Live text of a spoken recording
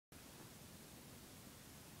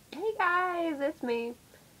guys, it's me.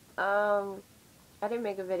 I didn't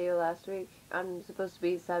make a video last week. I'm supposed to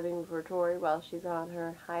be subbing for Tori while she's on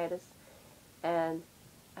her hiatus, and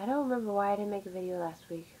I don't remember why I didn't make a video last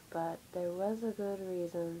week, but there was a good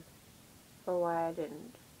reason for why I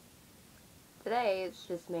didn't. Today, it's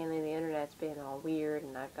just mainly the internet's being all weird,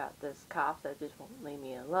 and I've got this cough that just won't leave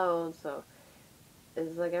me alone, so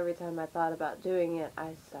it's like every time I thought about doing it,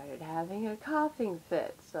 I started having a coughing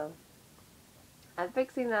fit, so I'm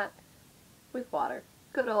fixing that with water.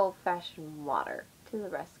 Good old-fashioned water to the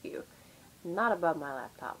rescue. Not above my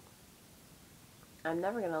laptop. I'm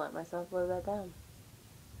never gonna let myself live that down.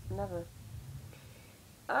 Never.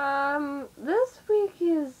 This week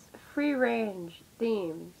is free-range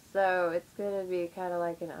theme, so it's gonna be kind of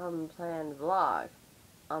like an unplanned vlog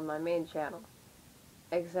on my main channel.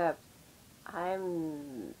 Except,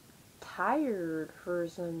 I'm tired for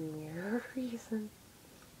some weird reason.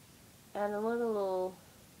 And a little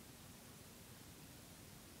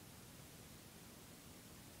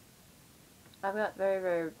I've got very,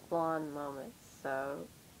 very blonde moments, so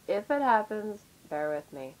if it happens, bear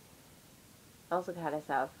with me. Also kind of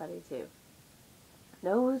sound funny, too.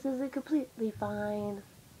 Nose isn't completely fine.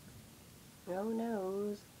 No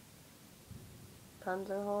nose.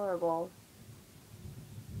 Puns are horrible.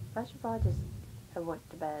 I should probably just have went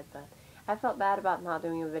to bed, but I felt bad about not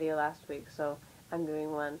doing a video last week, so I'm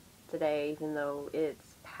doing one today, even though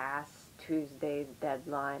it's past Tuesday's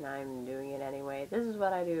deadline. I'm doing it anyway. This is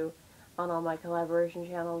what I do on all my collaboration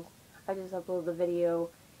channels. I just upload the video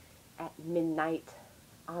at midnight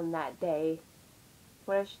on that day.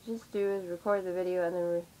 What I should just do is record the video and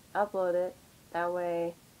then upload it. That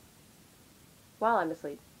way, while I'm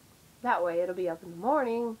asleep. That way it'll be up in the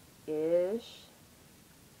morning-ish.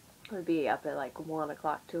 It'll be up at like 1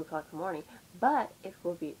 o'clock, 2 o'clock in the morning. But it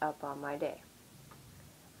will be up on my day.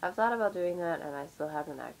 I've thought about doing that and I still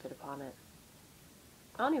haven't acted upon it.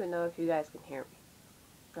 I don't even know if you guys can hear me.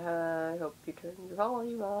 I hope you turn your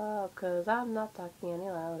volume up, because I'm not talking any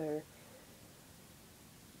louder.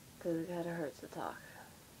 Because it kind of hurts to talk.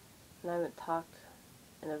 And I haven't talked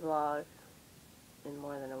in a vlog in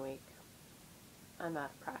more than a week. I'm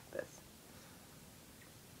out of practice.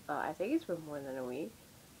 I think it's been more than a week.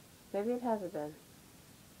 Maybe it hasn't been.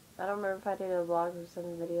 I don't remember if I did a vlog or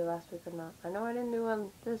some video last week or not. I know I didn't do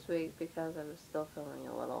one this week because I was still feeling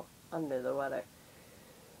a little under the weather.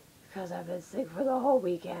 Because I've been sick for the whole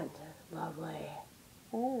weekend. Lovely.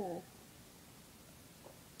 Oh.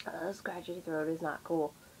 Scratchy throat is not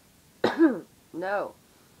cool. No.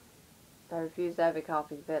 I refuse to have a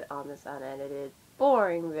coughing fit on this unedited,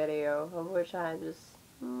 boring video, of which I'm just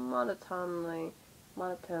monotone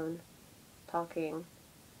talking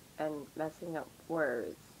and messing up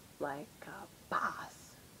words like a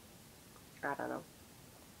boss. I don't know.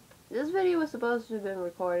 This video was supposed to have been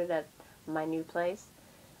recorded at my new place.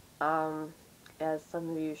 As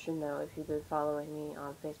some of you should know if you've been following me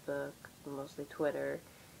on Facebook, mostly Twitter,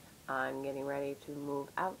 I'm getting ready to move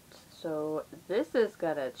out. So this is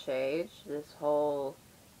gonna change. It's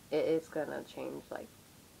gonna change like,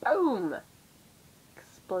 boom!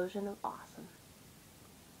 Explosion of awesome.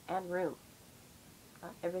 And room.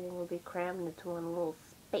 Everything will be crammed into one little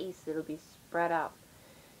space. It'll be spread out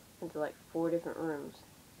into like 4 different rooms,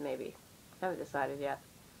 maybe. I haven't decided yet.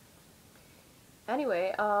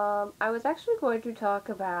 Anyway, I was actually going to talk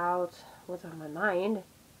about what's on my mind.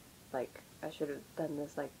 Like, I should have done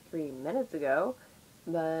this like 3 minutes ago.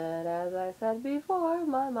 But as I said before,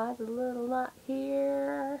 my mind's a little not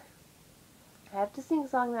here. I have to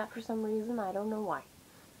sing-song that for some reason. I don't know why.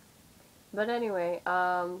 But anyway,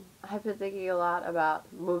 I've been thinking a lot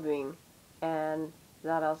about moving. And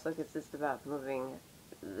that also consists about moving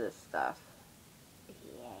this stuff.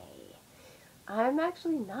 I'm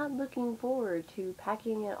actually not looking forward to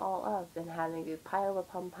packing it all up and having a pile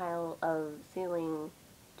upon pile of ceiling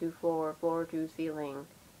to floor, floor to ceiling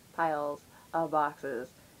piles of boxes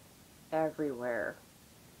everywhere.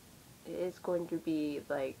 It's going to be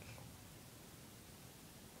like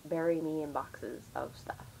bury me in boxes of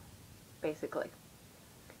stuff, basically.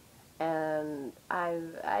 And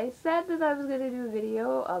I said that I was going to do a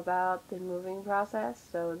video about the moving process,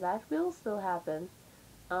 so that will still happen.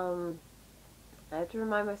 I have to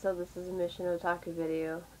remind myself this is a MissionOtaku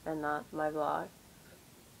video and not my vlog.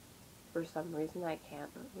 For some reason I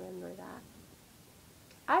can't remember that.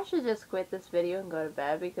 I should just quit this video and go to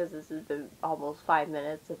bed because this has been almost 5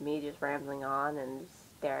 minutes of me just rambling on and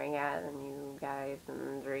just staring at you guys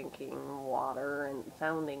and drinking water and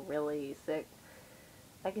sounding really sick.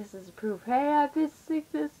 I guess this is proof. Hey, I've been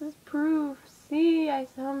sick. This is proof. See, I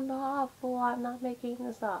sound awful. I'm not making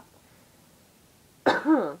this up.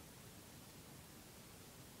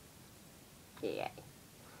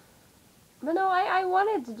 I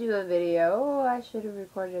wanted to do a video. I should have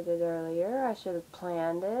recorded it earlier. I should have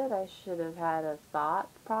planned it. I should have had a thought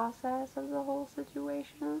process of the whole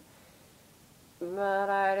situation. But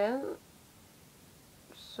I didn't.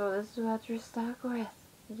 So this is what you're stuck with.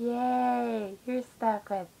 Yay! You're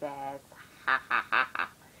stuck with this. Ha ha ha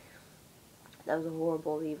ha. That was a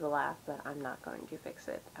horrible evil laugh, but I'm not going to fix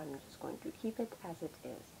it. I'm just going to keep it as it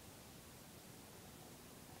is.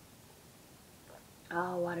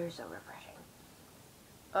 Oh, water is so refreshing.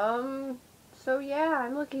 So yeah,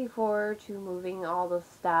 I'm looking forward to moving all the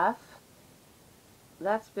stuff.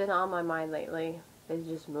 That's been on my mind lately, is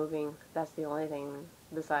just moving. That's the only thing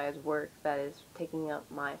besides work that is taking up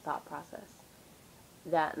my thought process.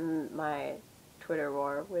 That and my Twitter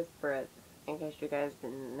war with Britt, in case you guys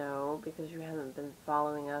didn't know, because you haven't been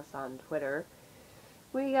following us on Twitter.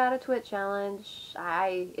 We got a Twit challenge.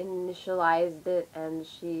 I initialized it and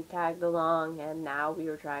she tagged along, and now we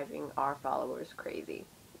are driving our followers crazy.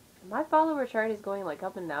 My follower chart is going like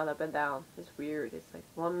up and down, up and down. It's weird. It's like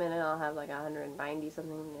 1 minute I'll have like 190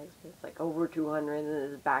 something, next it's like over 200,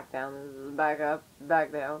 and it's back down, and it's back up,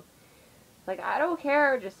 back down. Like, I don't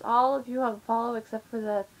care, just all of you unfollow except for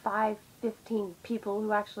the 15 people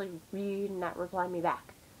who actually read and not reply me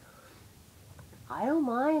back. I don't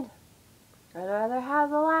mind. I'd rather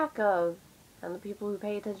have the lack of, and the people who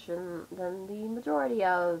pay attention, than the majority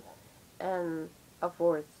of, and a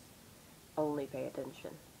fourth only pay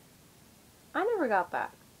attention. I never got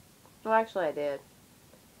that. Well, actually I did.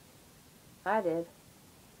 I did.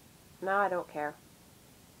 Now I don't care.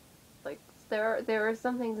 Like, there are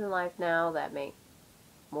some things in life now that make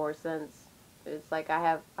more sense. It's like I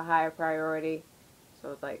have a higher priority,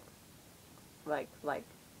 so it's like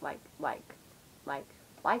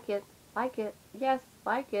it, yes,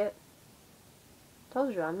 like it.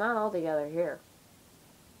 Told you, I'm not all together here.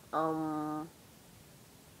 I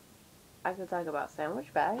could talk about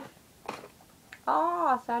sandwich bags.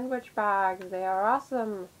 Ah, sandwich bags, they are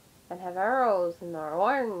awesome, and have arrows, and are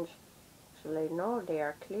orange. Actually, no, they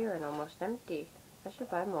are clear and almost empty. I should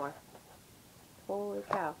buy more. Holy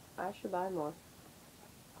cow, I should buy more.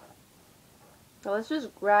 Now let's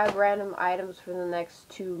just grab random items for the next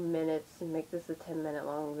 2 minutes and make this a 10-minute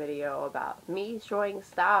long video about me showing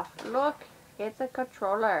stuff. Look, it's a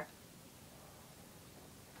controller.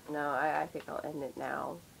 No, I think I'll end it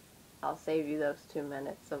now. I'll save you those 2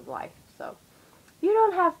 minutes of life, so you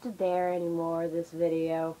don't have to bear anymore this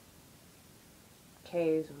video.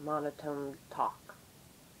 Kay's monotone talk.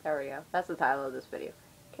 There we go. That's the title of this video.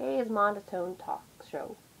 Kay's monotone talk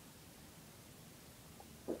show,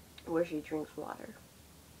 where she drinks water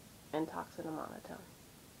and talks in a monotone.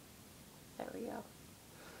 There we go.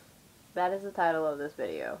 That is the title of this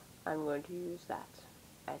video. I'm going to use that,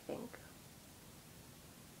 I think.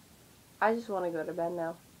 I just want to go to bed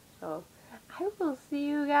now. So, I will see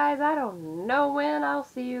you guys. I don't know when I'll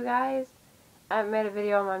see you guys. I haven't made a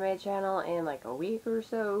video on my main channel in like a week or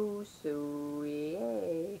so, so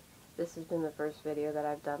yay. This has been the first video that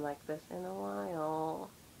I've done like this in a while.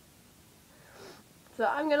 So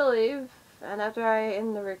I'm gonna leave, and after I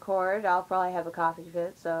end the record, I'll probably have a coffee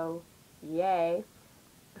fit, so yay.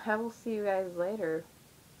 I will see you guys later,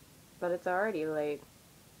 but it's already late.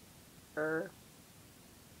 I'm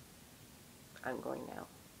going now.